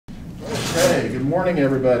Hey, good morning,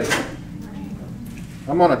 everybody.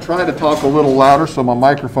 I'm going to try to talk a little louder so my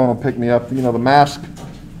microphone will pick me up. You know, the mask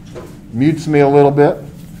mutes me a little bit.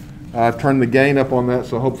 I've turned the gain up on that,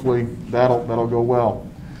 so hopefully that'll go well.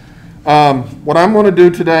 What I'm going to do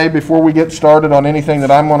today, before we get started on anything that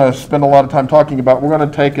I'm going to spend a lot of time talking about, we're going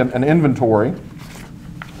to take an inventory.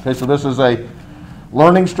 Okay, so this is a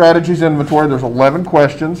learning strategies inventory. There's 11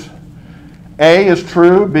 questions. A is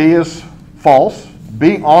true, B is false.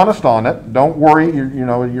 Be honest on it. Don't worry,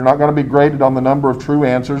 you're not going to be graded on the number of true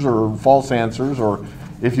answers or false answers or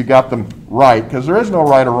if you got them right, because there is no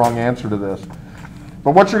right or wrong answer to this.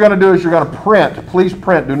 But what you're going to do is you're going to print. Please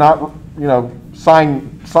print. Do not,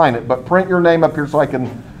 sign it, but print your name up here so I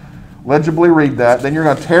can legibly read that. Then you're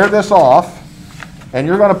going to tear this off, and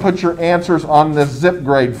you're going to put your answers on this zip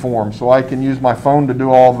grade form so I can use my phone to do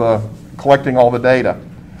collecting all the data.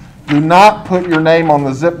 Do not put your name on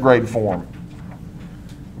the zip grade form.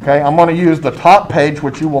 Okay, I'm going to use the top page,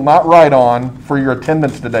 which you will not write on, for your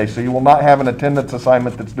attendance today. So you will not have an attendance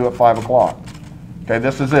assignment that's due at 5 o'clock. Okay,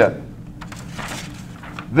 this is it.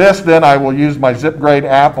 This, then, I will use my ZipGrade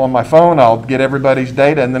app on my phone. I'll get everybody's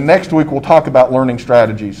data. And the next week, we'll talk about learning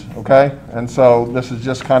strategies. Okay? And so this is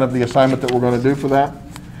just kind of the assignment that we're going to do for that.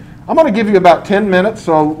 I'm going to give you about 10 minutes,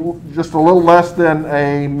 so just a little less than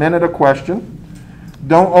a minute a question.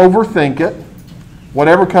 Don't overthink it.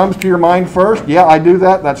 Whatever comes to your mind first, yeah, I do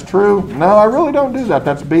that, that's true. No, I really don't do that,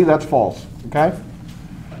 that's B, that's false, okay?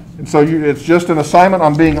 And so it's just an assignment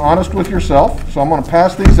on being honest with yourself. So I'm going to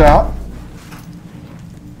pass these out,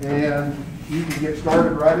 and you can get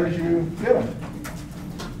started right as you get them.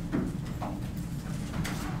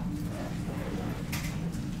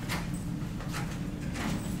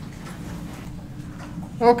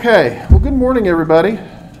 Okay, well, good morning, everybody.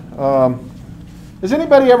 Has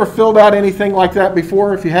anybody ever filled out anything like that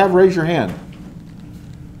before? If you have, raise your hand.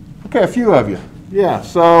 Okay, a few of you. Yeah,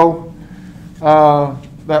 so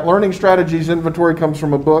that learning strategies inventory comes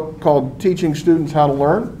from a book called Teaching Students How to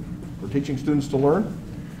Learn, or Teaching Students to Learn.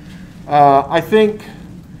 I think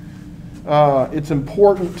it's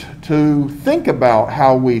important to think about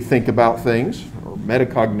how we think about things, or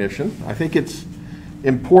metacognition. I think it's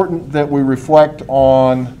important that we reflect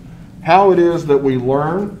on how it is that we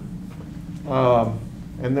learn,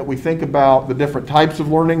 and that we think about the different types of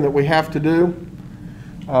learning that we have to do.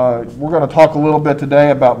 We're going to talk a little bit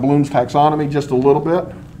today about Bloom's taxonomy, just a little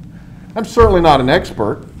bit. I'm certainly not an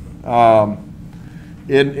expert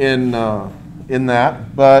in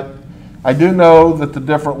that, but I do know that the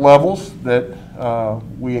different levels that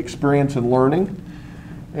we experience in learning,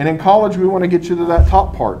 and in college we want to get you to that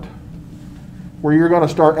top part, where you're going to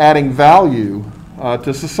start adding value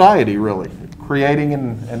to society, really, creating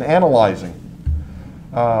and analyzing.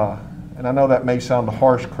 And I know that may sound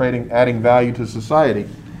harsh, adding value to society,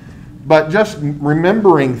 but just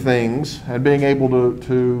remembering things and being able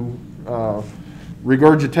to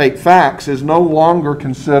regurgitate facts is no longer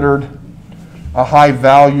considered a high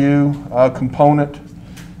value component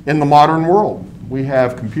in the modern world. We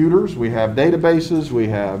have computers, we have databases, we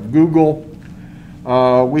have Google,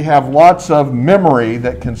 we have lots of memory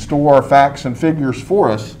that can store facts and figures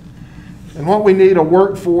for us. And what we need a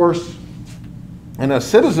workforce and a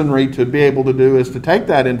citizenry to be able to do is to take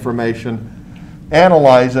that information,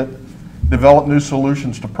 analyze it, develop new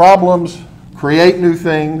solutions to problems, create new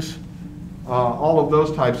things, all of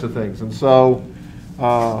those types of things. And so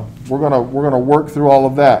we're gonna work through all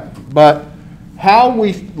of that. But how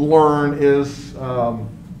we learn is a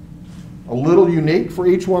little unique for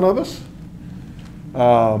each one of us.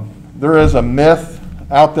 There is a myth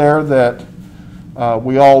out there that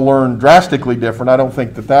we all learn drastically different. I don't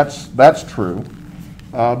think that that's true.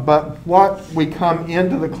 But what we come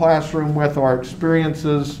into the classroom with, our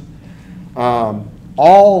experiences,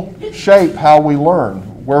 all shape how we learn,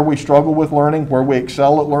 where we struggle with learning, where we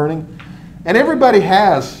excel at learning. And everybody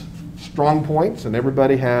has strong points, and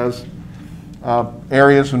everybody has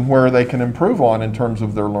areas in where they can improve on in terms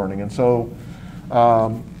of their learning. And so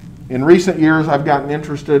in recent years, I've gotten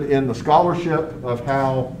interested in the scholarship of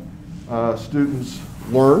how students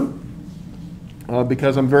learn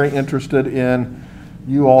because I'm very interested in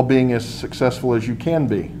you all being as successful as you can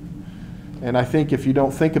be. And I think if you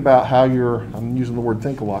don't think about how I'm using the word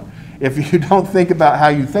think a lot, if you don't think about how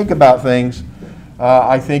you think about things,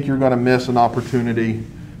 I think you're going to miss an opportunity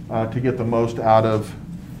to get the most out of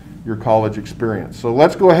your college experience. So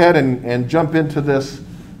let's go ahead and jump into this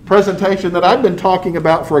presentation that I've been talking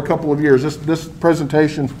about for a couple of years. This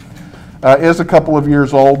presentation is a couple of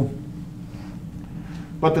years old.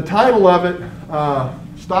 But the title of it,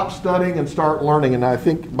 Stop Studying and Start Learning. And I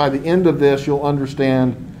think by the end of this, you'll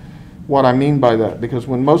understand what I mean by that, because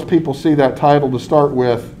when most people see that title to start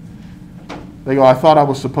with, they go, I thought I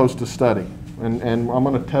was supposed to study. And I'm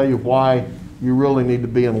going to tell you why you really need to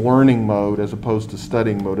be in learning mode as opposed to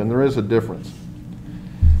studying mode, and there is a difference.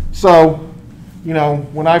 So, you know,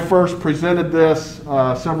 when I first presented this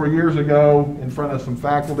several years ago in front of some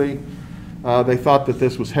faculty, they thought that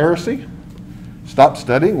this was heresy. Stop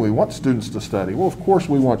studying. We want students to study. Well, of course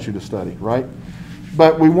we want you to study, right?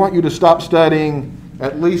 But we want you to stop studying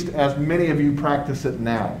at least as many of you practice it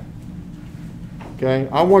now. Okay?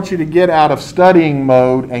 I want you to get out of studying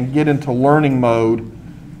mode and get into learning mode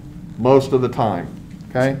most of the time.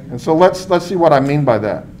 Okay? And so let's see what I mean by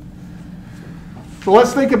that. So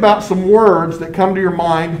let's think about some words that come to your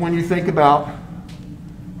mind when you think about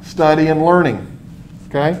study and learning.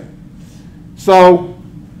 Okay? So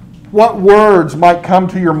what words might come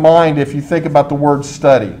to your mind if you think about the word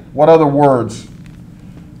study? What other words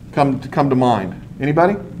come to mind?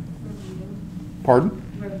 Anybody? Review. Pardon?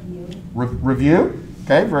 Review. Review?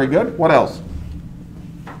 Okay, very good. What else?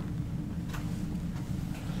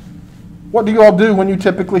 What do you all do when you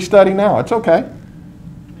typically study now? It's okay.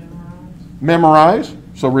 Memorize.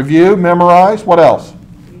 So review, memorize. What else?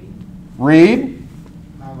 Read.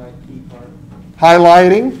 Highlight key part.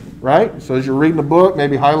 Highlighting, right? So as you're reading a book,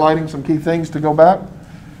 maybe highlighting some key things to go back,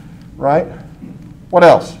 right? What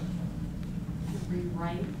else?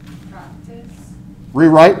 Rewrite practice.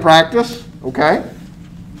 Rewrite practice. Okay.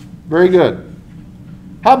 Very good.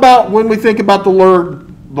 How about when we think about the word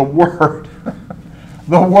the word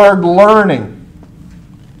learning?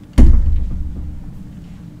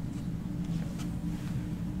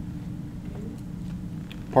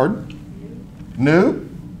 Pardon? New.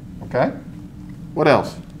 Okay. What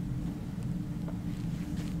else?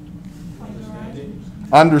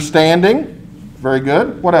 Understanding. Very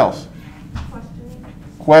good. What else?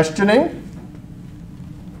 Questioning.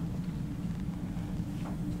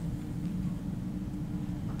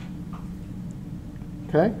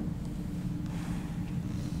 Okay.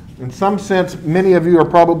 In some sense, many of you are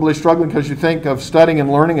probably struggling because you think of studying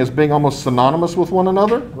and learning as being almost synonymous with one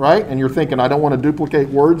another, right? And you're thinking, I don't want to duplicate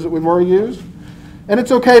words that we've already used. And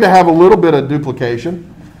it's okay to have a little bit of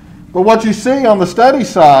duplication. But what you see on the study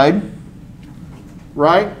side,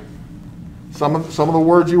 right? Some of the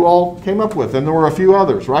words you all came up with, and there were a few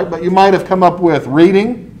others, right? But you might have come up with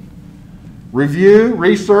reading, review,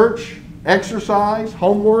 research, exercise,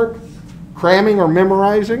 homework, cramming or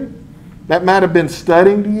memorizing. That might have been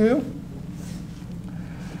studying to you.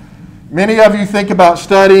 Many of you think about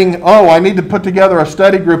studying, oh, I need to put together a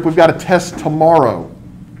study group. We've got a test tomorrow.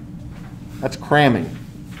 That's cramming,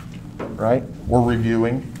 right? Or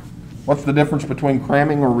reviewing. What's the difference between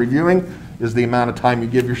cramming or reviewing? Is the amount of time you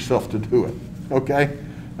give yourself to do it. Okay?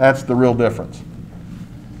 That's the real difference.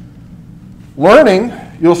 Learning,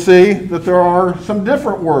 you'll see that there are some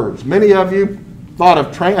different words. Many of you thought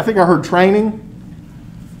of training. I think I heard training.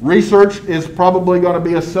 Research is probably going to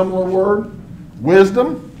be a similar word.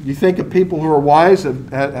 Wisdom. You think of people who are wise,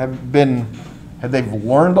 have they've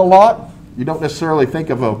learned a lot. You don't necessarily think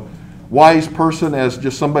of a wise person as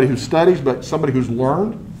just somebody who studies, but somebody who's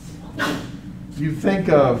learned. You think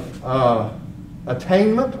of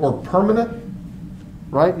attainment or permanent,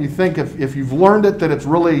 right? You think if you've learned it, that it's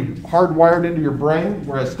really hardwired into your brain,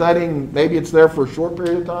 whereas studying, maybe it's there for a short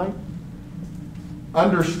period of time.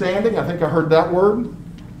 Understanding, I think I heard that word.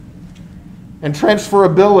 And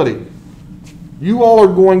transferability. You all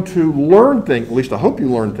are going to learn things, at least I hope you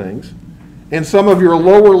learn things, in some of your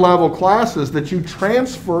lower level classes that you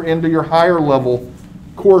transfer into your higher level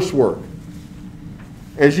coursework.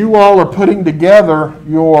 As you all are putting together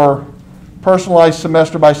your personalized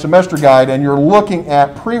semester by semester guide and you're looking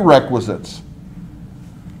at prerequisites,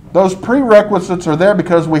 those prerequisites are there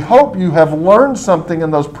because we hope you have learned something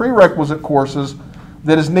in those prerequisite courses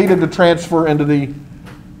that is needed to transfer into the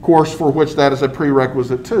course for which that is a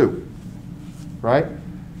prerequisite to, right?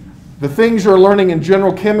 The things you're learning in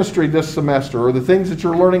general chemistry this semester, or the things that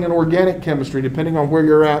you're learning in organic chemistry, depending on where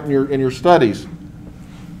you're at in your studies,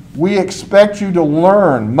 we expect you to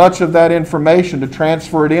learn much of that information to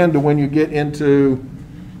transfer it into when you get into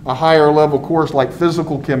a higher level course like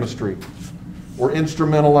physical chemistry, or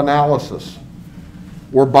instrumental analysis,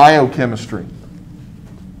 or biochemistry.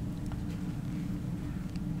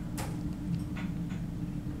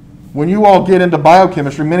 When you all get into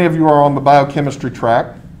biochemistry, many of you are on the biochemistry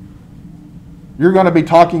track, you're going to be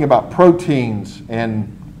talking about proteins and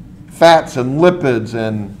fats and lipids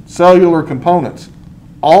and cellular components,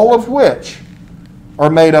 all of which are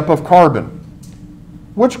made up of carbon.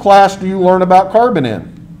 Which class do you learn about carbon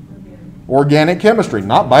in? Organic chemistry,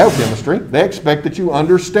 not biochemistry. They expect that you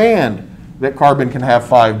understand that carbon can have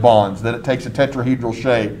 5 bonds, that it takes a tetrahedral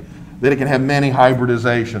shape, that it can have many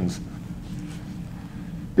hybridizations.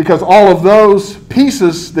 Because all of those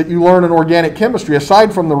pieces that you learn in organic chemistry,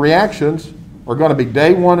 aside from the reactions, are going to be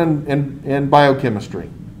day one in biochemistry.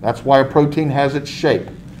 That's why a protein has its shape.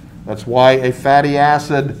 That's why a fatty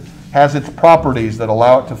acid has its properties that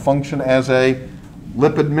allow it to function as a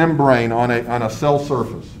lipid membrane on a cell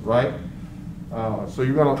surface, right? So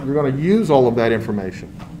you're going to use all of that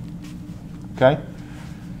information. Okay?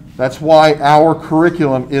 That's why our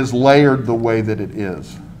curriculum is layered the way that it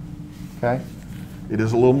is. Okay? It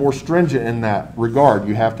is a little more stringent in that regard.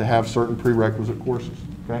 You have to have certain prerequisite courses.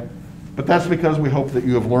 Okay? But that's because we hope that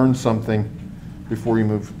you have learned something before you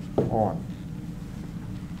move on.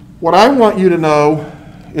 What I want you to know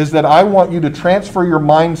is that I want you to transfer your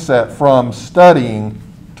mindset from studying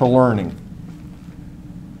to learning.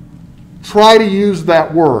 Try to use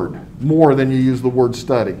that word more than you use the word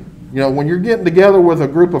study. You know, when you're getting together with a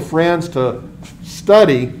group of friends to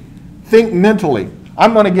study, think mentally.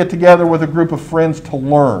 I'm going to get together with a group of friends to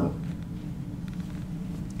learn.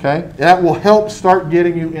 Okay? That will help start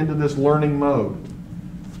getting you into this learning mode.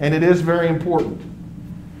 And it is very important.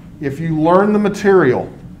 If you learn the material,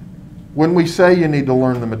 when we say you need to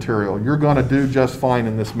learn the material, you're going to do just fine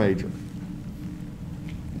in this major.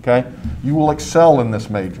 Okay? You will excel in this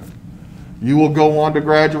major. You will go on to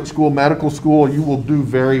graduate school, medical school. You will do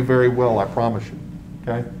very, very well, I promise you.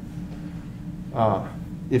 Okay?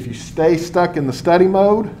 If you stay stuck in the study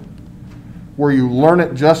mode, where you learn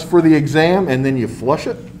it just for the exam and then you flush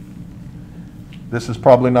it, this is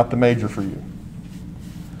probably not the major for you.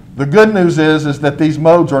 The good news is that these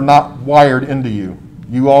modes are not wired into you.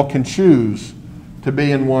 You all can choose to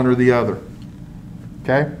be in one or the other.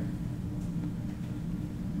 Okay?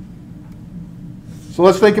 So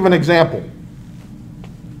let's think of an example.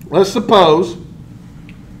 Let's suppose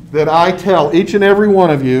that I tell each and every one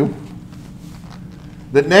of you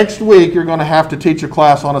that next week you're going to have to teach a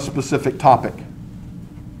class on a specific topic.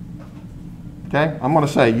 Okay? I'm going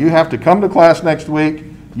to say you have to come to class next week,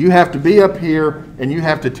 you have to be up here, and you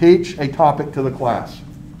have to teach a topic to the class.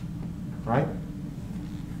 Right?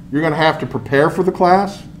 You're going to have to prepare for the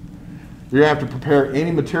class. You're going to have to prepare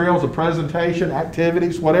any materials, a presentation,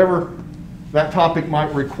 activities, whatever that topic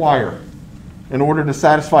might require in order to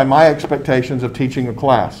satisfy my expectations of teaching a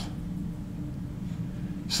class.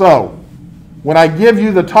 So, when I give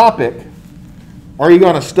you the topic, are you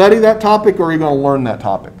going to study that topic or are you going to learn that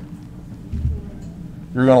topic?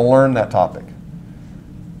 You're going to learn that topic.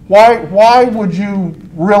 Why would you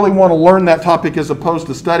really want to learn that topic as opposed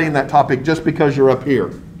to studying that topic just because you're up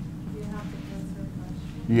here?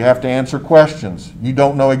 You have to answer questions. You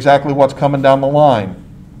don't know exactly what's coming down the line,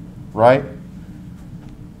 right?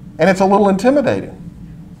 And it's a little intimidating,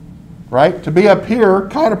 right? To be up here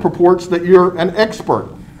kind of purports that you're an expert.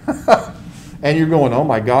 And you're going, oh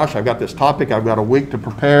my gosh, I've got this topic, I've got a week to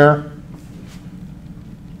prepare.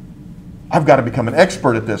 I've got to become an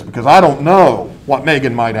expert at this because I don't know what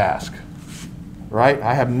Megan might ask, right?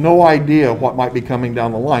 I have no idea what might be coming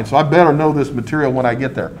down the line, so I better know this material when I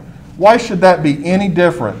get there. Why should that be any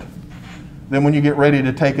different than when you get ready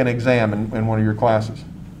to take an exam in one of your classes?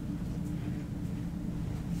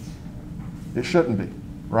 It shouldn't be,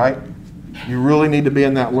 right? You really need to be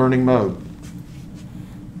in that learning mode.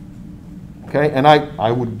 Okay, and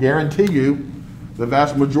I would guarantee you the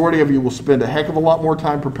vast majority of you will spend a heck of a lot more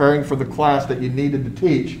time preparing for the class that you needed to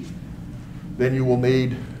teach than you will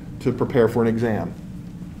need to prepare for an exam.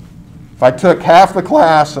 If I took half the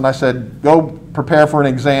class and I said, go prepare for an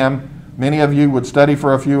exam, many of you would study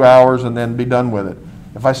for a few hours and then be done with it.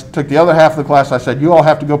 If I took the other half of the class, I said, you all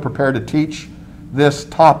have to go prepare to teach this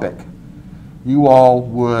topic. You all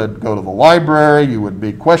would go to the library, you would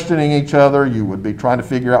be questioning each other, you would be trying to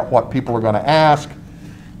figure out what people are going to ask.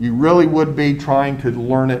 You really would be trying to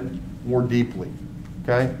learn it more deeply,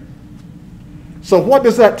 okay? So what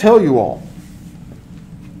does that tell you all?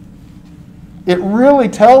 It really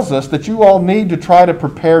tells us that you all need to try to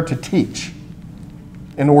prepare to teach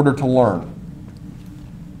in order to learn,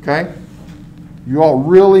 okay? You all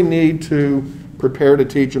really need to prepare to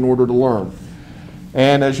teach in order to learn.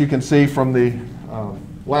 And as you can see from the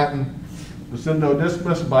Latin, Descendo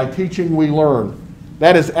Discimus, by teaching we learn.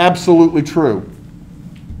 That is absolutely true.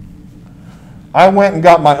 I went and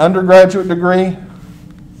got my undergraduate degree,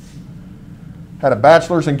 had a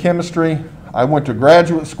bachelor's in chemistry. I went to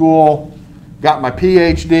graduate school, got my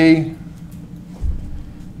PhD,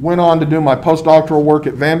 went on to do my postdoctoral work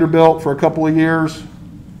at Vanderbilt for a couple of years.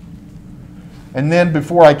 And then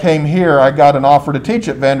before I came here, I got an offer to teach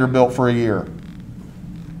at Vanderbilt for a year.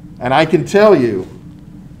 And I can tell you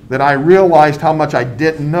that I realized how much I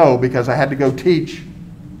didn't know because I had to go teach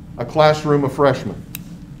a classroom of freshmen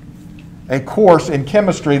a course in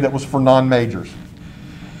chemistry that was for non-majors.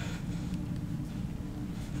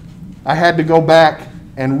 I had to go back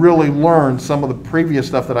and really learn some of the previous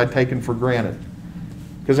stuff that I'd taken for granted.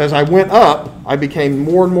 Because as I went up, I became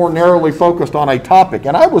more and more narrowly focused on a topic.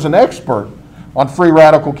 And I was an expert on free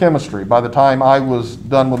radical chemistry by the time I was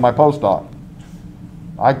done with my postdoc.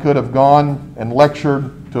 I could have gone and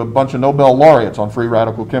lectured to a bunch of Nobel laureates on free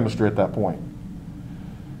radical chemistry at that point.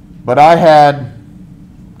 But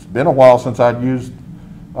it's been a while since I'd used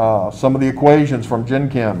some of the equations from Gen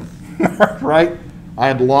Chem, right? I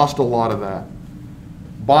had lost a lot of that.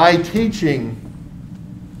 By teaching,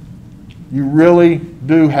 you really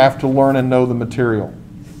do have to learn and know the material,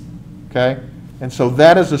 okay? And so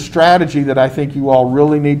that is a strategy that I think you all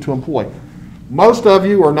really need to employ. Most of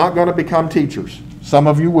you are not going to become teachers. Some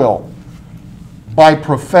of you will, by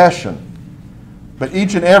profession. But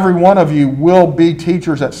each and every one of you will be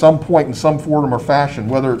teachers at some point in some form or fashion,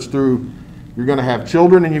 whether it's through you're going to have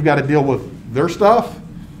children and you've got to deal with their stuff.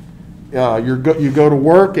 You go to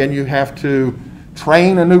work and you have to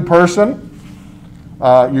train a new person.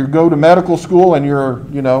 You go to medical school and you're,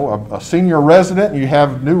 a senior resident and you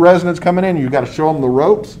have new residents coming in and you've got to show them the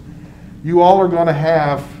ropes. You all are going to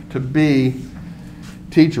have to be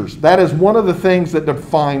teachers. That is one of the things that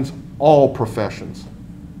defines all professions.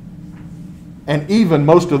 And even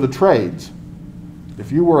most of the trades.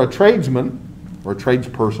 If you were a tradesman, or a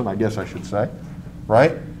tradesperson, I guess I should say,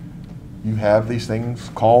 right? You have these things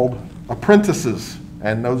called apprentices,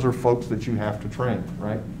 and those are folks that you have to train,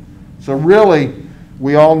 right? So really,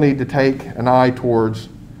 we all need to take an eye towards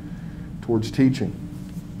teaching.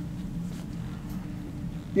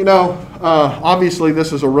 Obviously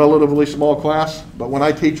this is a relatively small class, but when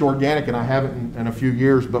I teach organic, and I haven't in a few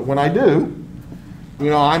years, but when I do,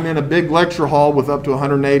 I'm in a big lecture hall with up to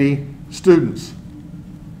 180 students.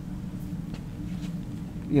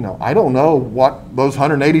 I don't know what those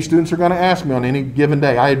 180 students are going to ask me on any given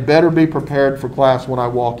day. I had better be prepared for class when I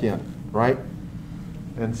walk in, right?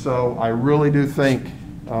 And so I really do think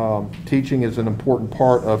teaching is an important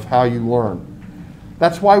part of how you learn.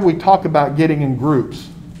 That's why we talk about getting in groups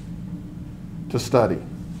to study,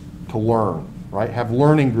 to learn, right? Have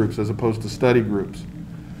learning groups as opposed to study groups.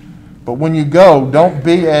 But when you go, don't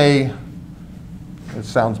be it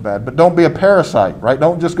sounds bad, but don't be a parasite, right?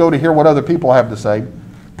 Don't just go to hear what other people have to say.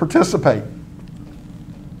 Participate.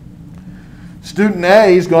 Student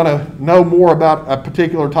A is going to know more about a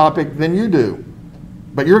particular topic than you do,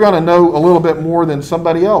 but you're going to know a little bit more than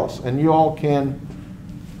somebody else, and you all can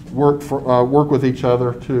work with each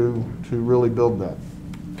other to really build that.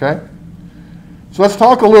 Okay? So let's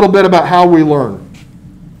talk a little bit about how we learn.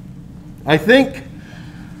 I think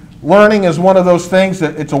learning is one of those things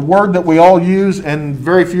that it's a word that we all use and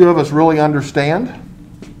very few of us really understand.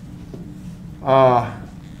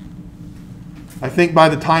 I think by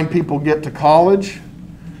the time people get to college,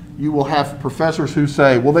 you will have professors who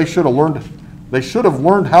say, well, they should have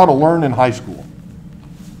learned how to learn in high school.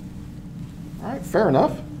 All right, fair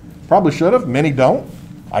enough. Probably should have. Many don't.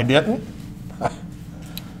 I didn't.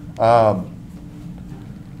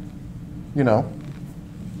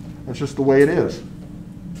 It's just the way it is.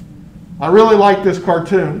 I really like this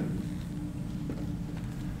cartoon.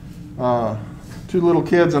 Two little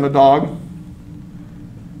kids and a dog.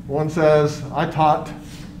 One says, I taught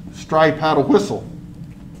Stripe how to whistle.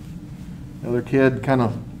 The other kid kind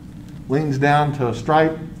of leans down to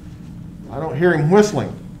Stripe. I don't hear him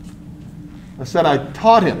whistling. I said I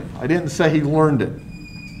taught him. I didn't say he learned it.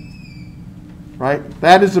 Right?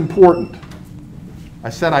 That is important. I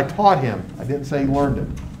said I taught him. I didn't say he learned it.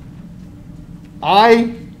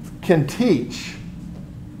 I can teach,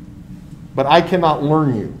 but I cannot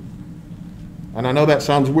learn you. And I know that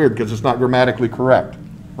sounds weird because it's not grammatically correct,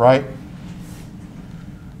 right?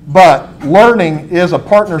 But learning is a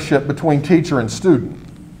partnership between teacher and student,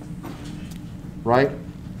 right?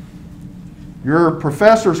 Your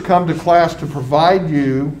professors come to class to provide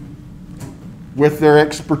you with their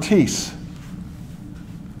expertise.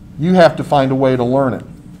 You have to find a way to learn it.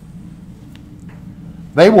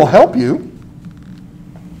 They will help you,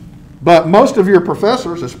 but most of your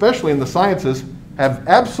professors, especially in the sciences, have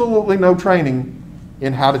absolutely no training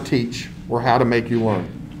in how to teach or how to make you learn.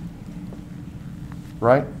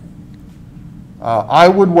 Right? I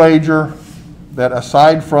would wager that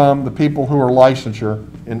aside from the people who are licensure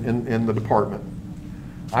in the department,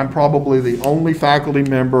 I'm probably the only faculty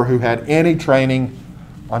member who had any training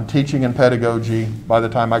on teaching and pedagogy by the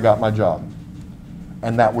time I got my job.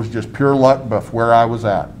 And that was just pure luck of where I was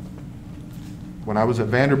at. When I was at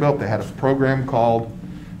Vanderbilt, they had a program called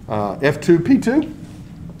F2P2,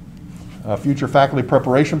 Future Faculty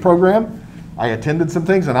Preparation Program. I attended some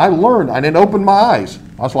things and I learned, and it opened my eyes.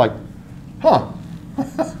 I was like, huh,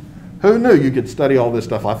 who knew you could study all this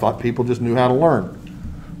stuff? I thought people just knew how to learn.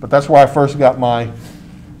 But that's where I first got my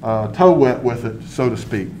toe wet with it, so to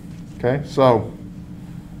speak. Okay, so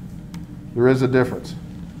there is a difference.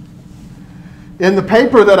 In the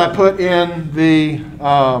paper that I put in the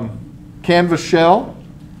Canvas shell,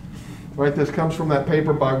 right, this comes from that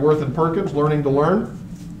paper by Worth and Perkins, Learning to Learn.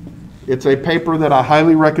 It's a paper that I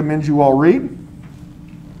highly recommend you all read.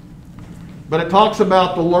 But it talks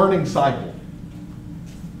about the learning cycle.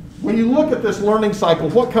 When you look at this learning cycle,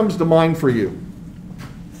 what comes to mind for you?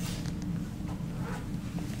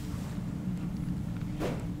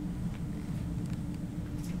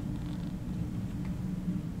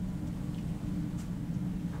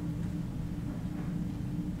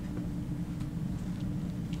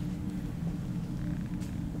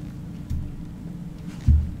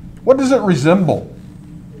 What does it resemble?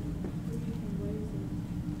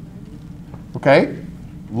 Okay,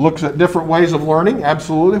 looks at different ways of learning,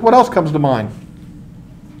 absolutely. What else comes to mind?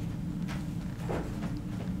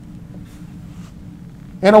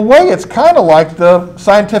 In a way, it's kind of like the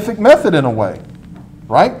scientific method in a way,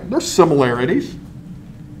 right? There's similarities.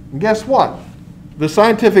 And guess what? The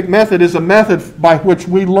scientific method is a method by which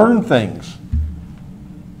we learn things.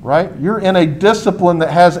 Right? You're in a discipline that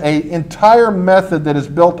has an entire method that is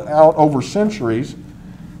built out over centuries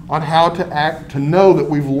on how to act, to know that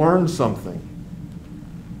we've learned something.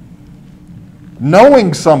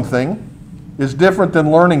 Knowing something is different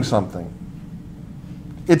than learning something.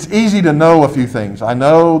 It's easy to know a few things. I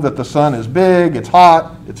know that the sun is big, it's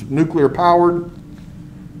hot, it's nuclear powered.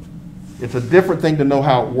 It's a different thing to know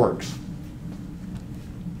how it works.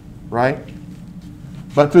 Right?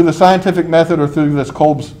 But through the scientific method or through this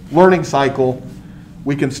Kolb's learning cycle,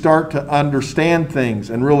 we can start to understand things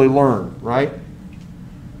and really learn, right?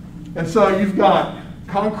 And so you've got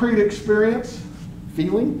concrete experience,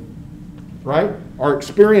 feeling, right? Our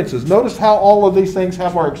experiences. Notice how all of these things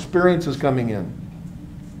have our experiences coming in,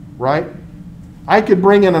 right? I could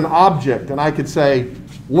bring in an object and I could say,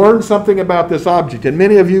 learn something about this object. And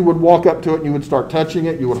many of you would walk up to it and you would start touching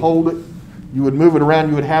it, you would hold it, you would move it around,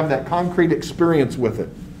 you would have that concrete experience with it.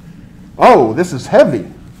 Oh, this is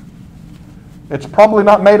heavy. It's probably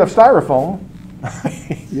not made of styrofoam,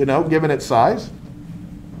 you know, given its size.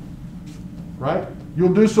 Right?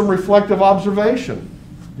 You'll do some reflective observation.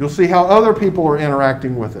 You'll see how other people are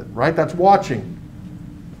interacting with it, right? That's watching.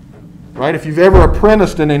 Right? If you've ever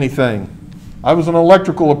apprenticed in anything, I was an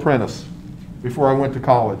electrical apprentice before I went to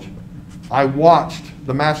college. I watched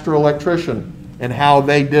the master electrician and how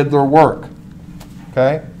they did their work.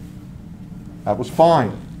 Okay? That was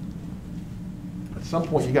fine. At some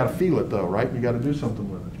point you got to feel it though, right? You got to do something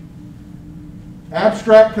with it.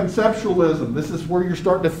 Abstract conceptualism. This is where you're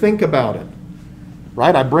starting to think about it.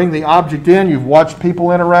 Right? I bring the object in, you've watched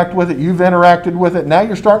people interact with it, you've interacted with it, now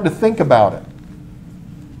you're starting to think about it.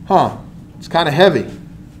 Huh, it's kind of heavy.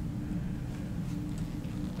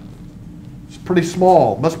 It's pretty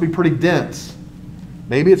small, must be pretty dense.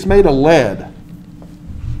 Maybe it's made of lead.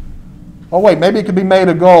 Oh wait, maybe it could be made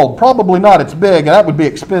of gold. Probably not, it's big, and that would be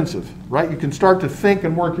expensive, right? You can start to think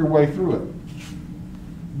and work your way through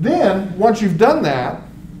it. Then, once you've done that,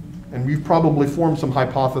 and you've probably formed some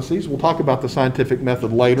hypotheses, we'll talk about the scientific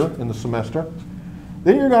method later in the semester,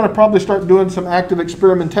 then you're going to probably start doing some active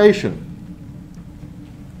experimentation.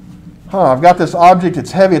 I've got this object,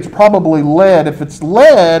 it's heavy, it's probably lead. If it's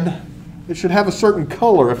lead, it should have a certain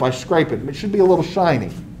color if I scrape it. It should be a little shiny.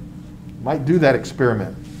 You might do that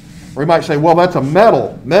experiment. Or you might say, well, that's a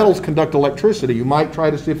metal. Metals conduct electricity. You might try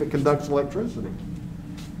to see if it conducts electricity.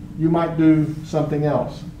 You might do something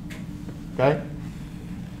else. Okay?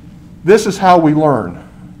 This is how we learn.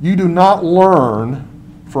 You do not learn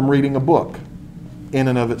from reading a book in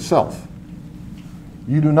and of itself.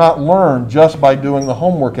 You do not learn just by doing the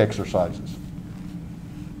homework exercises.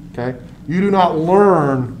 Okay? You do not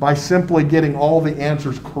learn by simply getting all the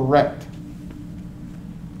answers correct.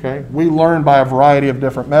 Okay? We learn by a variety of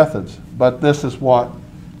different methods, but this is what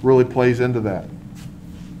really plays into that.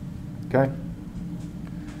 Okay?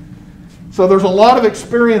 So there's a lot of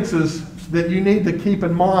experiences that you need to keep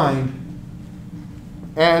in mind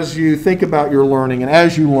as you think about your learning and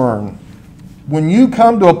as you learn. When you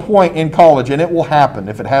come to a point in college, and it will happen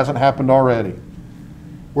if it hasn't happened already,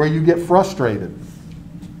 where you get frustrated.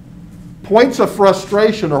 Points of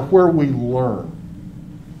frustration are where we learn.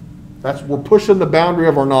 We're pushing the boundary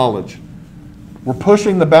of our knowledge. We're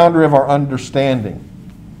pushing the boundary of our understanding.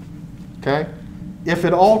 Okay? If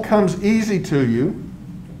it all comes easy to you,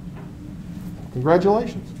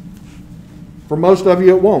 congratulations. For most of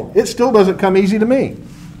you, it won't. It still doesn't come easy to me.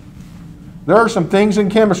 There are some things in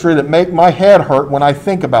chemistry that make my head hurt when I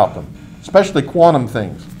think about them, especially quantum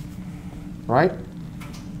things, right?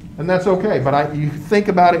 And that's okay, but you think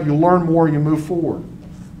about it, you learn more, you move forward.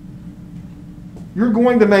 You're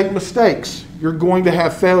going to make mistakes. You're going to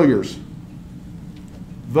have failures.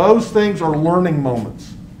 Those things are learning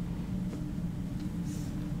moments.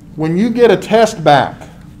 When you get a test back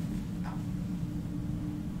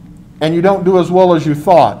and you don't do as well as you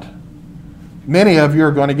thought, many of you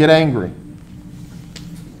are going to get angry.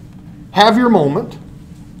 Have your moment,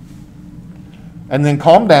 and then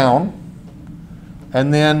calm down,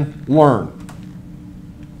 and then learn.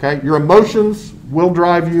 Okay? Your emotions will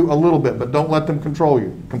drive you a little bit, but don't let them control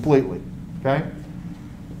you completely. Okay?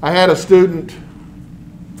 I had a student,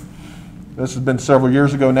 this has been several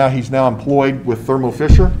years ago now, he's now employed with Thermo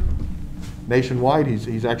Fisher nationwide.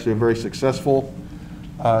 He's actually a very successful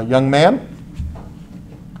young man.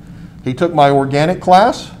 He took my organic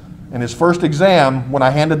class, and his first exam, when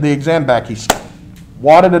I handed the exam back, he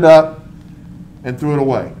wadded it up and threw it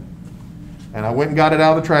away. And I went and got it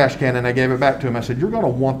out of the trash can, and I gave it back to him. I said, "You're going to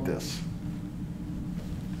want this."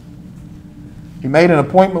 He made an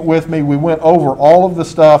appointment with me. We went over all of the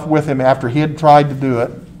stuff with him after he had tried to do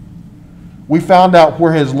it. We found out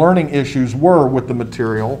where his learning issues were with the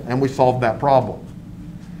material, and we solved that problem.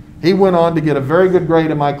 He went on to get a very good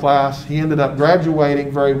grade in my class. He ended up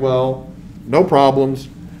graduating very well, no problems,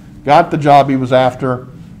 got the job he was after,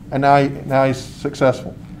 and now he's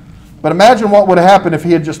successful. But imagine what would have happened if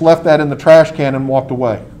he had just left that in the trash can and walked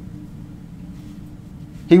away.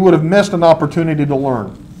 He would have missed an opportunity to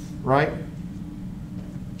learn, right?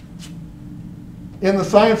 In the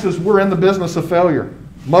sciences, we're in the business of failure.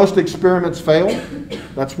 Most experiments fail.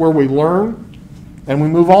 That's where we learn and we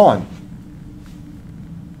move on.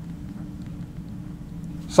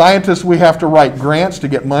 Scientists, we have to write grants to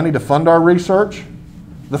get money to fund our research.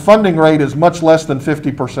 The funding rate is much less than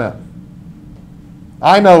 50%.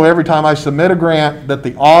 I know every time I submit a grant that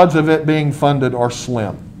the odds of it being funded are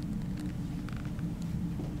slim.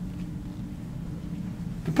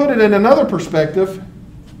 To put it in another perspective,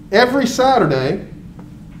 every Saturday,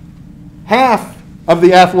 half of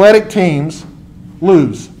the athletic teams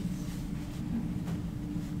lose.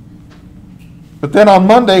 But then on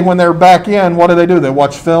Monday, when they're back in, what do? They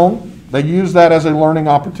watch film. They use that as a learning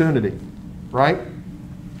opportunity, right?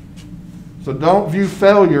 So don't view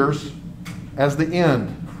failures as the end,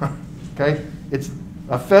 okay?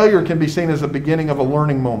 A failure can be seen as the beginning of a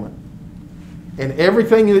learning moment. And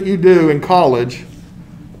everything that you do in college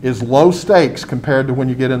is low stakes compared to when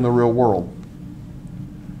you get in the real world.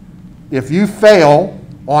 If you fail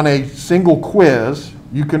on a single quiz,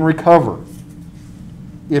 you can recover.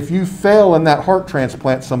 If you fail in that heart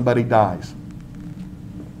transplant, somebody dies.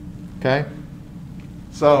 Okay?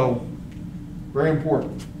 So, very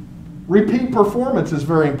important. Repeat performance is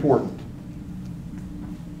very important.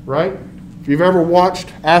 Right? If you've ever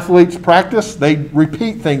watched athletes practice, they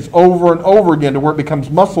repeat things over and over again to where it becomes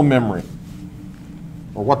muscle memory.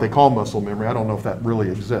 Or what they call muscle memory. I don't know if that really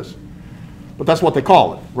exists. But that's what they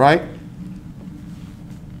call it, right?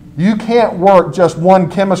 You can't work just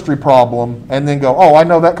one chemistry problem and then go, "Oh, I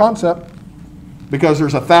know that concept." Because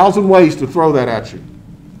there's 1,000 ways to throw that at you.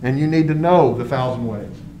 And you need to know the 1,000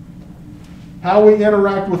 ways. How we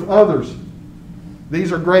interact with others.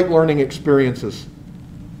 These are great learning experiences.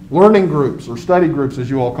 Learning groups, or study groups as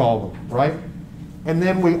you all call them, right? And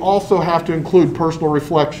then we also have to include personal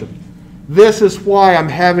reflection. This is why I'm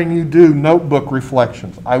having you do notebook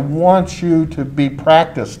reflections. I want you to be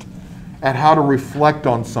practiced at how to reflect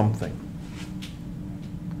on something.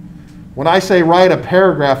 When I say write a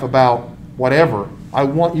paragraph about whatever, I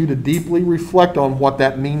want you to deeply reflect on what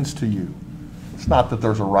that means to you. It's not that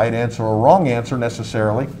there's a right answer or a wrong answer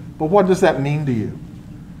necessarily, but what does that mean to you?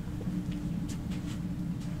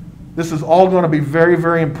 This is all going to be very,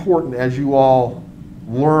 very important as you all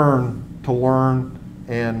learn to learn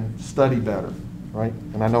and study better, right?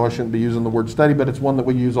 And I know I shouldn't be using the word study, but it's one that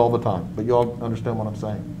we use all the time. But you all understand what I'm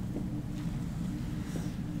saying.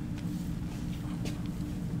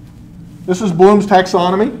 This is Bloom's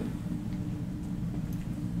taxonomy.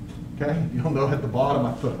 Okay, you'll know at the bottom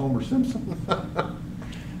I put Homer Simpson,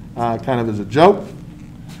 kind of as a joke.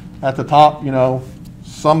 At the top, you know,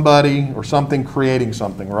 somebody or something creating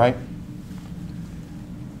something, right?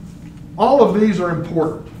 All of these are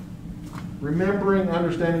important. Remembering,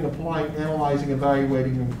 understanding, applying, analyzing,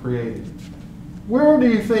 evaluating, and creating. Where do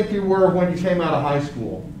you think you were when you came out of high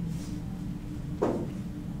school?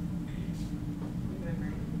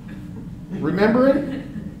 Remembering?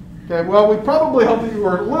 Okay, well, we probably hope that you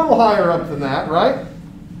were a little higher up than that, right?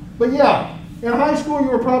 But yeah, In high school, you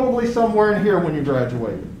were probably somewhere in here when you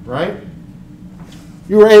graduated, right?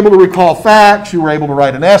 You were able to recall facts, you were able to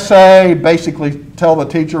write an essay, basically tell the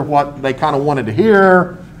teacher what they kind of wanted to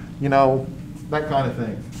hear, you know, that kind of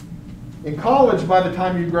thing. In college, by the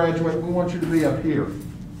time you graduate, we want you to be up here.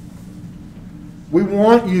 We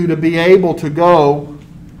want you to be able to go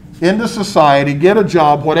into society, get a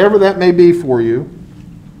job, whatever that may be for you,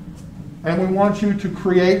 and we want you to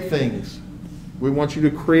create things. We want you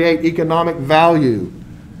to create economic value.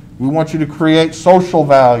 We want you to create social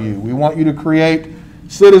value. We want you to create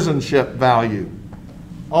citizenship value.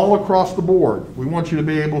 All across the board. We want you to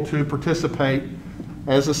be able to participate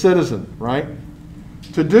as a citizen, right?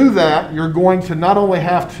 To do that, you're going to not only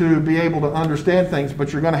have to be able to understand things,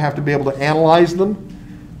 but you're going to have to be able to analyze them.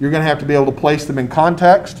 You're going to have to be able to place them in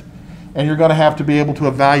context, and you're going to have to be able to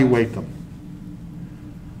evaluate them.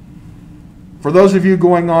 For those of you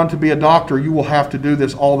going on to be a doctor, you will have to do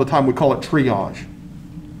this all the time. We call it triage.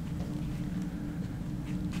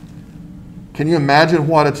 Can you imagine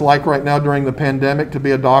what it's like right now during the pandemic to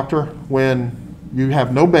be a doctor when you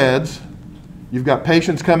have no beds, you've got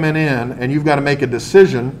patients coming in, and you've got to make a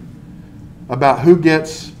decision about who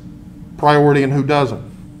gets priority and who doesn't?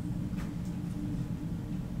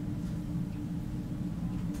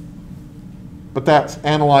 But that's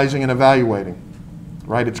analyzing and evaluating,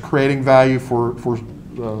 right? It's creating value for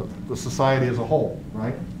the society as a whole,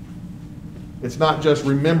 right? It's not just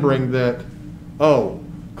remembering that, oh,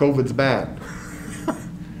 COVID's bad,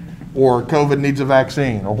 or COVID needs a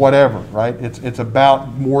vaccine, or whatever, right? It's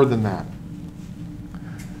about more than that.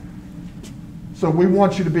 So we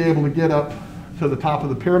want you to be able to get up to the top of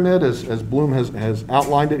the pyramid, as Bloom has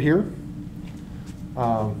outlined it here.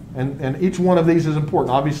 And each one of these is important.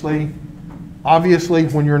 Obviously,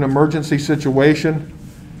 when you're in an emergency situation,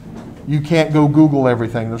 you can't go Google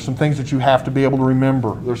everything. There's some things that you have to be able to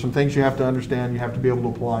remember. There's some things you have to understand, you have to be able to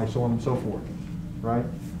apply, so on and so forth, right?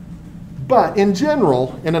 But in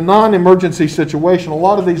general, in a non-emergency situation, a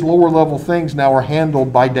lot of these lower level things now are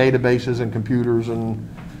handled by databases and computers and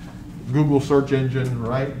Google search engine,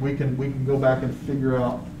 right? We can go back and figure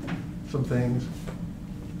out some things,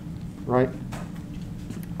 right?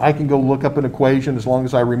 I can go look up an equation as long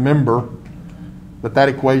as I remember that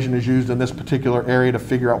equation is used in this particular area to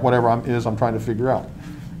figure out whatever I'm trying to figure out.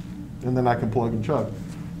 And then I can plug and chug.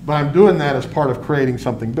 But I'm doing that as part of creating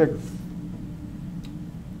something bigger.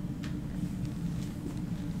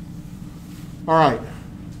 All right.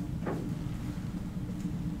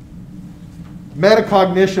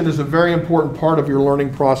 Metacognition is a very important part of your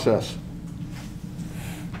learning process.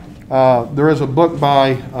 There is a book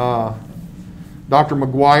by Dr.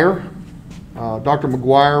 McGuire. Dr.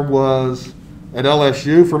 McGuire was at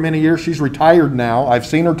LSU for many years. She's retired now. I've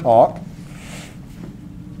seen her talk.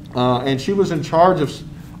 And she was in charge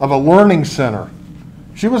of a learning center.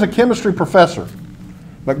 She was a chemistry professor,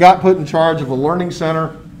 but got put in charge of a learning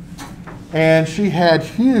center. And she had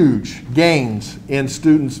huge gains in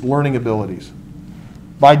students' learning abilities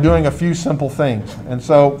by doing a few simple things. And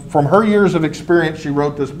so from her years of experience, she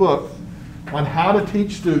wrote this book on how to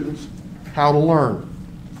teach students how to learn.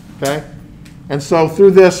 Okay? And so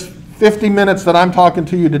through this 50 minutes that I'm talking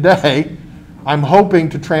to you today, I'm hoping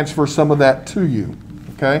to transfer some of that to you.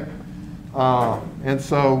 Okay? And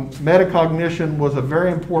so metacognition was a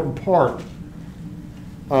very important part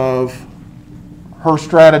of her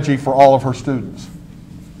strategy for all of her students.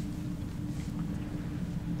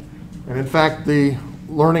 And in fact, the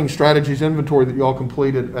learning strategies inventory that you all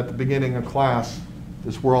completed at the beginning of class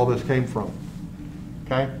is where all this came from.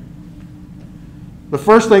 Okay? The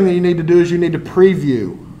first thing that you need to do is you need to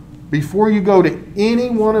preview. Before you go to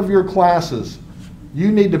any one of your classes,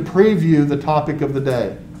 you need to preview the topic of the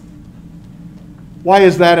day. Why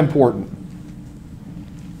is that important?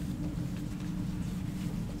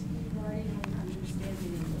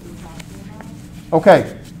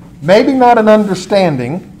 Okay, maybe not an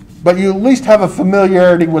understanding, but you at least have a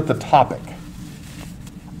familiarity with the topic.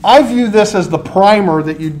 I view this as the primer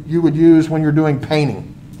that you would use when you're doing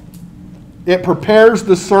painting. It prepares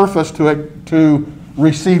the surface to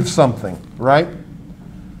receive something, right?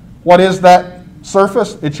 What is that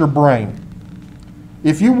surface? It's your brain.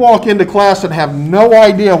 If you walk into class and have no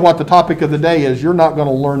idea what the topic of the day is, you're not going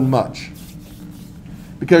to learn much,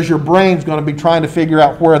 because your brain's going to be trying to figure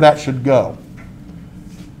out where that should go.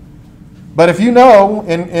 But if you know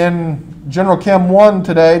in General Chem 1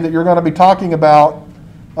 today that you're going to be talking about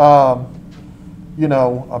a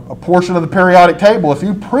portion of the periodic table, if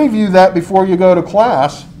you preview that before you go to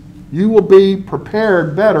class, you will be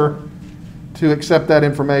prepared better to accept that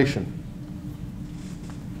information.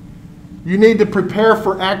 You need to prepare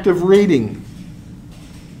for active reading.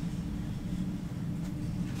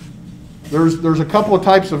 There's a couple of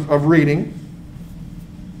types of reading.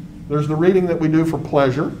 There's the reading that we do for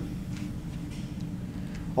pleasure.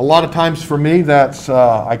 A lot of times for me, that's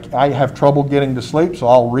I have trouble getting to sleep, so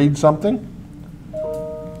I'll read something.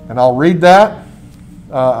 And I'll read that.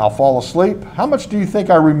 I'll fall asleep. How much do you think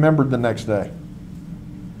I remembered the next day?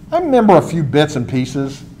 I remember a few bits and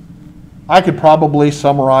pieces. I could probably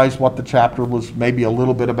summarize what the chapter was maybe a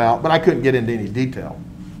little bit about, but I couldn't get into any detail,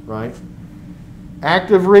 right?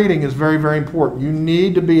 Active reading is very, very important. You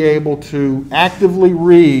need to be able to actively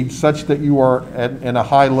read such that you are in a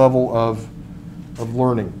high level of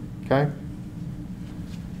learning, okay?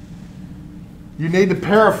 You need to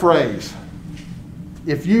paraphrase.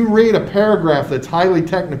 If you read a paragraph that's highly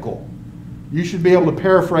technical, you should be able to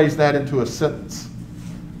paraphrase that into a sentence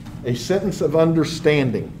of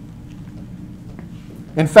understanding.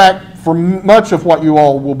 In fact, for much of what you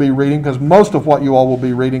all will be reading, because most of what you all will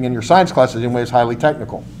be reading in your science classes anyway is highly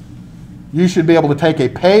technical, you should be able to take a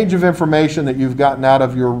page of information that you've gotten out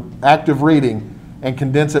of your active reading and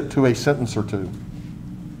condense it to a sentence or two.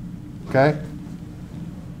 Okay?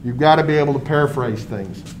 You've got to be able to paraphrase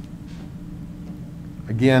things.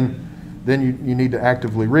 Again, then you need to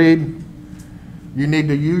actively read. You need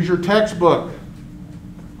to use your textbook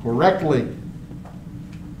correctly.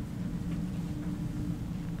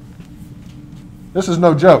 This is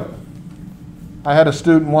no joke. I had a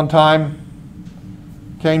student one time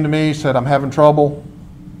came to me, said, I'm having trouble.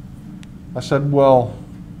 I said, well,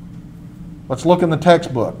 let's look in the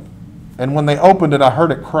textbook. And when they opened it, I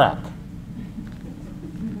heard it crack.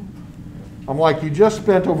 I'm like, you just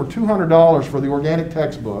spent over $200 for the organic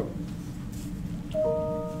textbook.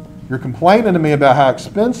 You're complaining to me about how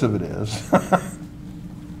expensive it is.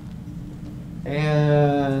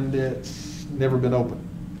 And it's never been opened.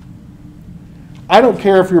 I don't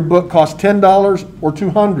care if your book costs $10 or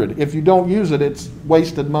 $200. If you don't use it, it's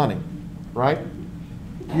wasted money, right?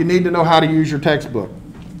 You need to know how to use your textbook.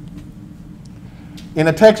 In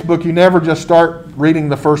a textbook, you never just start reading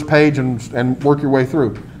the first page and work your way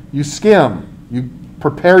through. You skim. You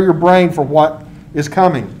prepare your brain for what is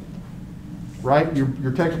coming, right?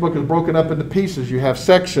 Your textbook is broken up into pieces. You have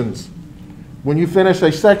sections. When you finish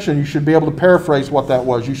a section, you should be able to paraphrase what that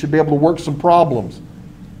was. You should be able to work some problems.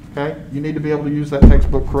 Okay? You need to be able to use that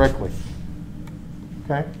textbook correctly.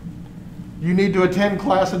 Okay? You need to attend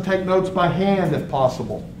class and take notes by hand if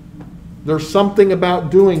possible. There's something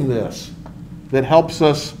about doing this that helps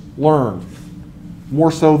us learn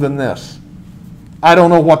more so than this. I don't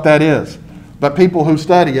know what that is, but people who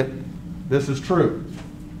study it, this is true.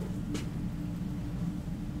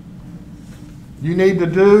 You need to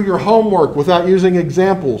do your homework without using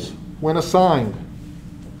examples when assigned.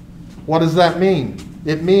 What does that mean?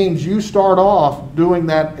 It means you start off doing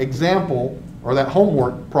that example or that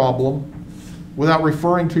homework problem without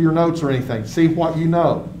referring to your notes or anything. See what you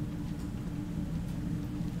know.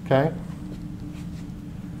 Okay?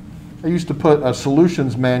 I used to put a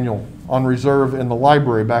solutions manual on reserve in the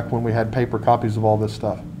library back when we had paper copies of all this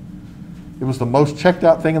stuff. It was the most checked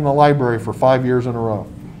out thing in the library for 5 years in a row.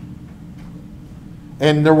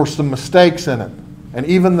 And there were some mistakes in it. And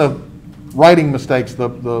even the writing mistakes,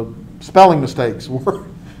 the spelling mistakes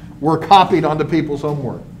were copied onto people's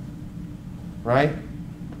homework. Right?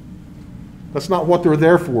 That's not what they're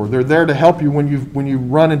there for. They're there to help you when you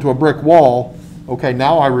run into a brick wall. Okay,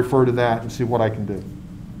 now I refer to that and see what I can do.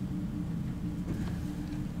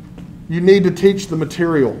 You need to teach the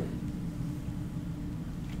material.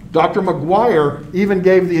 Dr. McGuire even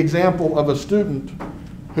gave the example of a student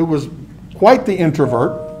who was quite the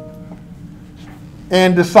introvert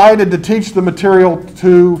and decided to teach the material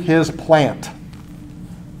to his plant.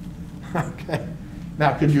 Okay.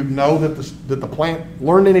 Now, could you know that the plant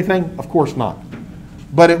learned anything? Of course not.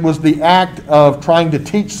 But it was the act of trying to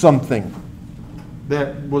teach something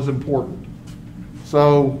that was important.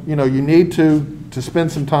 So, you need to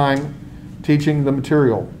spend some time teaching the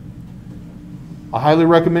material. I highly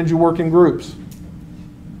recommend you work in groups.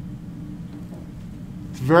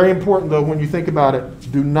 It's very important, though, when you think about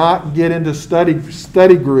it, do not get into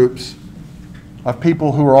study groups of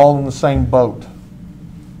people who are all in the same boat.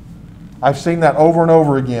 I've seen that over and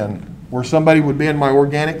over again, where somebody would be in my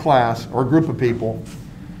organic class, or a group of people,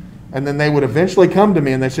 and then they would eventually come to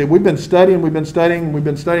me and they say, we've been studying, we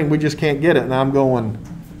just can't get it. And I'm going,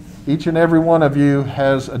 each and every one of you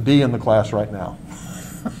has a D in the class right now.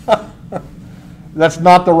 That's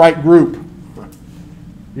not the right group.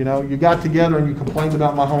 You got together and you complained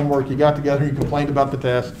about my homework. You got together and you complained about the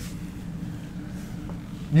test.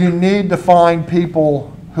 You need to find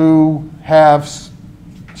people who have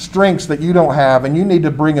strengths that you don't have, and you need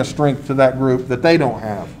to bring a strength to that group that they don't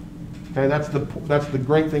have. Okay, that's the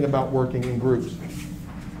great thing about working in groups.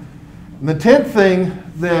 And the 10th thing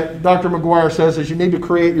that Dr. McGuire says is you need to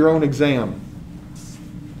create your own exam.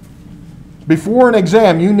 Before an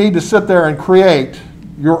exam, you need to sit there and create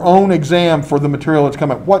your own exam for the material that's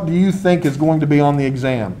coming up. What do you think is going to be on the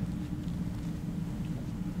exam?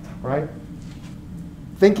 Right?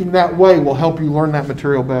 Thinking that way will help you learn that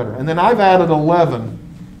material better. And then I've added an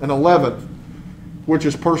 11th, which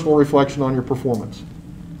is personal reflection on your performance.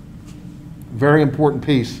 Very important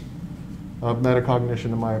piece of metacognition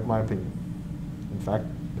in my opinion. In fact,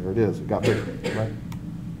 there it is. It got bigger, right?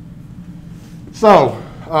 So,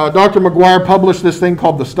 Dr. McGuire published this thing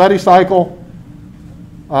called the study cycle.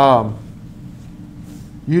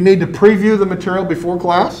 You need to preview the material before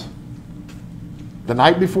class. The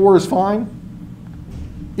night before is fine.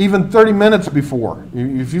 Even 30 minutes before.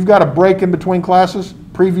 If you've got a break in between classes,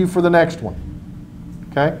 preview for the next one.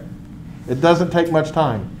 Okay? It doesn't take much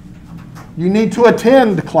time. You need to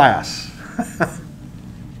attend class.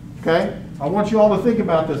 Okay? I want you all to think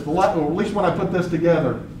about this, or at least when I put this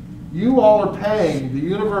together. You all are paying the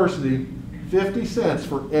university 50 cents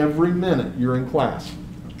for every minute you're in class.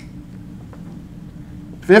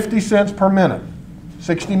 50 cents per minute.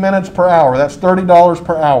 60 minutes per hour. That's $30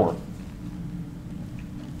 per hour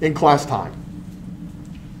in class time.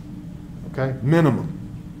 Okay? Minimum.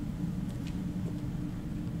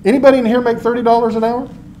 Anybody in here make $30 an hour?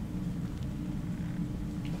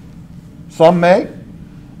 Some may.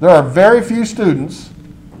 There are very few students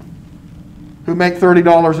who make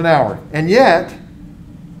 $30 an hour. And yet,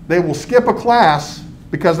 they will skip a class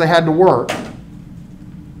because they had to work.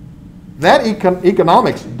 That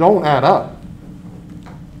economics don't add up.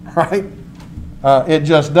 Right? It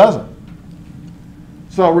just doesn't.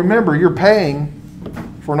 So remember, you're paying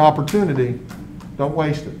for an opportunity. Don't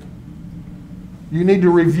waste it. You need to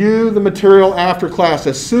review the material after class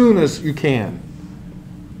as soon as you can.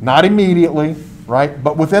 Not immediately, right?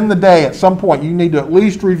 But within the day, at some point, you need to at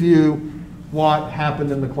least review what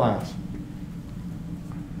happened in the class.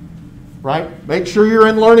 Right? Make sure you're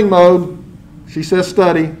in learning mode. She says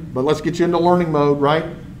study, but let's get you into learning mode, right?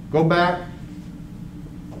 Go back.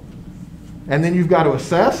 And then you've got to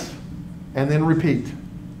assess and then repeat.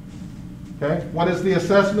 Okay? What is the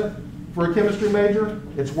assessment for a chemistry major?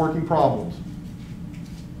 It's working problems.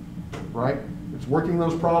 Right? It's working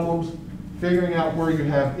those problems, figuring out where you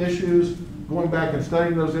have issues, going back and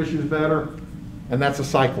studying those issues better, and that's a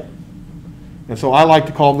cycle. And so I like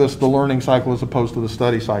to call this the learning cycle as opposed to the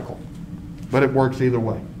study cycle. But it works either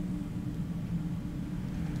way.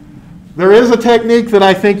 There is a technique that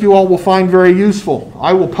I think you all will find very useful.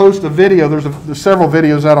 I will post a video. There's several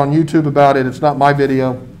videos out on YouTube about it. It's not my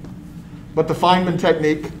video. But the Feynman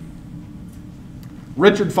technique.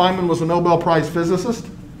 Richard Feynman was a Nobel Prize physicist.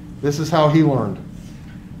 This is how he learned.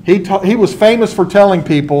 He was famous for telling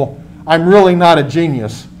people, I'm really not a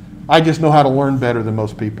genius. I just know how to learn better than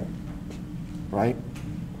most people. Right?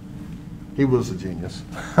 He was a genius.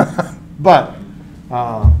 But,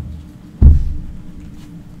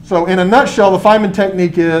 so in a nutshell, the Feynman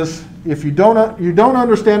technique is, if you don't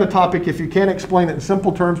understand a topic, if you can't explain it in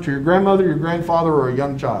simple terms to your grandmother, your grandfather, or a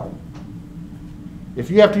young child. If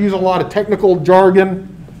you have to use a lot of technical jargon,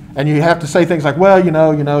 and you have to say things like, well, you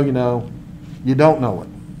don't know it.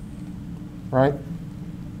 Right?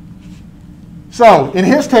 So, in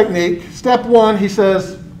his technique, step one, he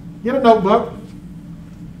says, get a notebook,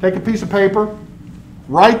 take a piece of paper,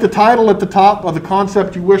 write the title at the top of the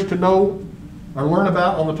concept you wish to know or learn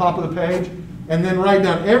about on the top of the page, and then write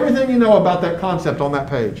down everything you know about that concept on that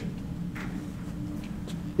page.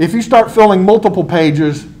 If you start filling multiple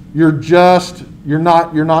pages, you're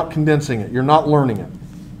not condensing it. You're not learning it.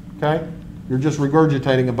 Okay? You're just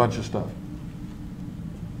regurgitating a bunch of stuff.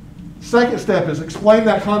 Second step is explain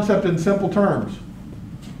that concept in simple terms.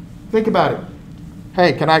 Think about it.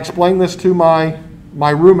 Hey, can I explain this to my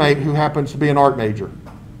roommate who happens to be an art major?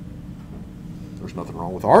 There's nothing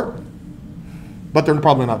wrong with art. But they're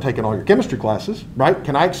probably not taking all your chemistry classes, right?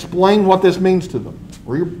 Can I explain what this means to them?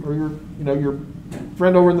 Or your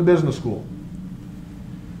friend over in the business school.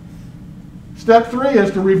 Step three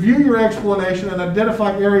is to review your explanation and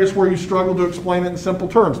identify areas where you struggle to explain it in simple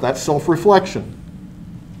terms. That's self-reflection.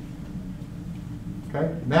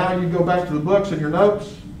 Okay? Now you go back to the books and your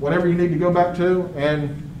notes, whatever you need to go back to,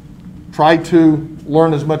 and try to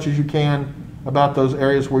learn as much as you can about those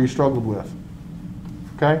areas where you struggled with.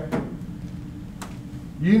 Okay?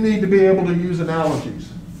 You need to be able to use analogies.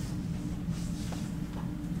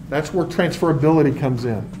 That's where transferability comes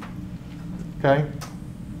in. Okay?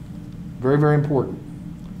 Very, very important.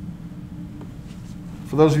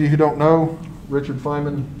 For those of you who don't know, Richard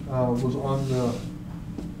Feynman was on the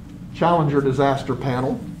Challenger disaster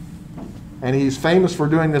panel. And he's famous for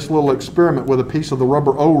doing this little experiment with a piece of the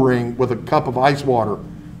rubber O-ring with a cup of ice water,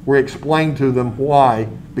 where he explained to them why,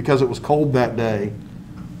 because it was cold that day,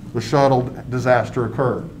 the shuttle disaster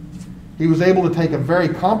occurred. He was able to take a very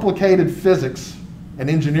complicated physics and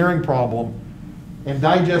engineering problem and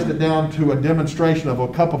digest it down to a demonstration of a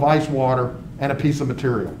cup of ice water and a piece of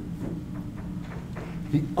material.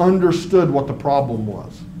 He understood what the problem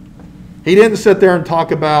was. He didn't sit there and talk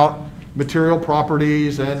about material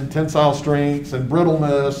properties and tensile strengths and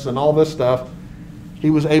brittleness and all this stuff. He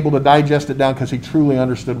was able to digest it down because he truly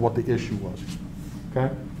understood what the issue was.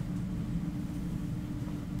 Okay?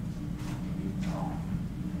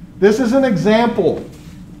 This is an example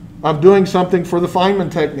of doing something for the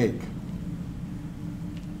Feynman technique.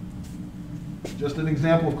 Just an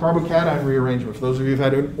example of carbocation rearrangement. For those of you who've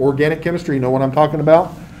had organic chemistry, you know what I'm talking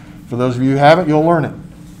about. For those of you who haven't, you'll learn it,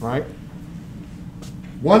 right?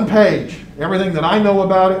 One page, everything that I know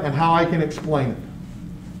about it and how I can explain it.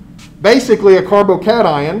 Basically, a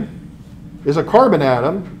carbocation is a carbon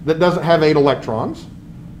atom that doesn't have 8 electrons,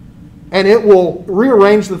 and it will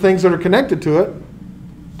rearrange the things that are connected to it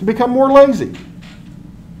to become more lazy,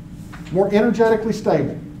 more energetically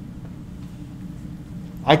stable.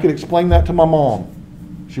 I could explain that to my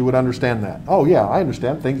mom. She would understand that. Oh yeah, I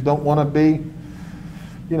understand. Things don't want to be,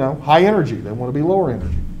 high energy. They want to be lower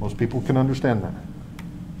energy. Most people can understand that.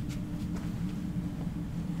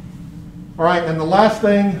 All right, and the last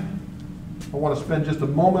thing I want to spend just a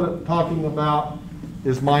moment talking about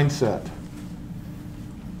is mindset.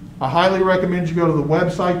 I highly recommend you go to the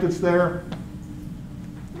website that's there.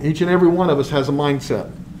 Each and every one of us has a mindset.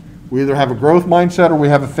 We either have a growth mindset or we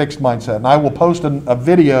have a fixed mindset. And I will post a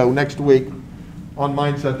video next week on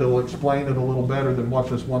mindset that will explain it a little better than what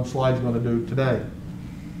this one slide is going to do today.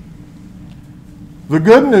 The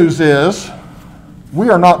good news is we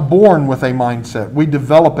are not born with a mindset. We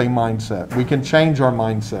develop a mindset. We can change our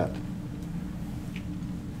mindset.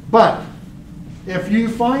 But if you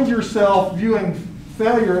find yourself viewing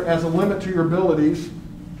failure as a limit to your abilities,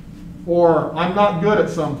 or I'm not good at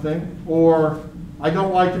something, or I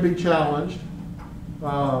don't like to be challenged,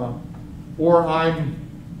 or I'm,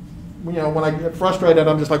 when I get frustrated,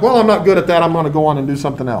 I'm just like, well, I'm not good at that, I'm going to go on and do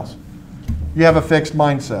something else. You have a fixed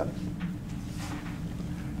mindset.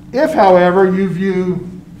 If, however, you view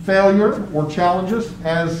failure or challenges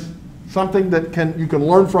as something that you can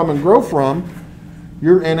learn from and grow from,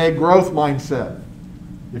 you're in a growth mindset.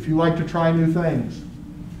 If you like to try new things,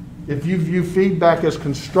 if you view feedback as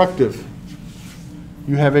constructive,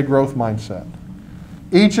 you have a growth mindset.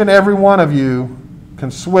 Each and every one of you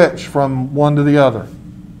can switch from one to the other.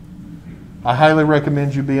 I highly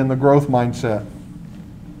recommend you be in the growth mindset.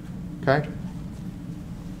 Okay?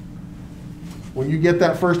 When you get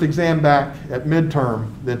that first exam back at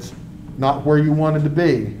midterm that's not where you wanted to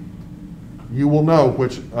be, you will know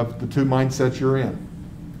which of the two mindsets you're in.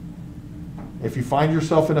 If you find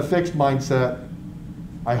yourself in a fixed mindset,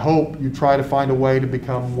 I hope you try to find a way to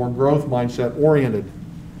become more growth mindset oriented.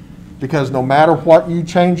 Because no matter what you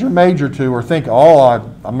change your major to or think, oh,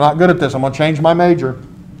 I'm not good at this, I'm going to change my major,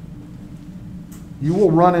 you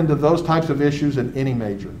will run into those types of issues in any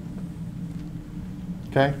major.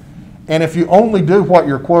 Okay? And if you only do what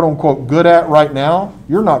you're quote unquote good at right now,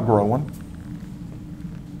 you're not growing.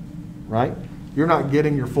 Right? You're not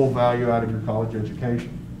getting your full value out of your college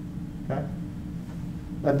education. Okay?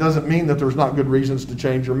 That doesn't mean that there's not good reasons to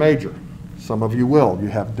change your major. Some of you will. You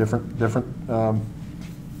have different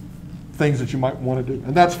things that you might want to do,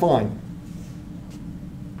 and that's fine.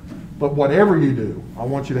 But whatever you do, I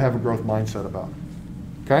want you to have a growth mindset about it.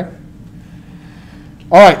 Okay?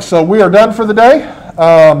 All right, so we are done for the day.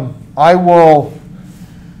 I will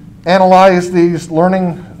analyze these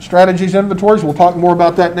learning strategies inventories. We'll talk more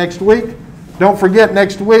about that next week. Don't forget,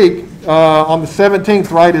 next week, on the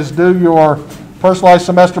 17th, right, is due your personalized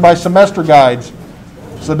semester by semester guides.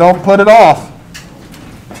 So don't put it off.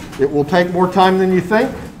 It will take more time than you think.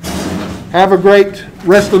 Have a great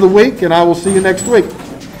rest of the week, and I will see you next week.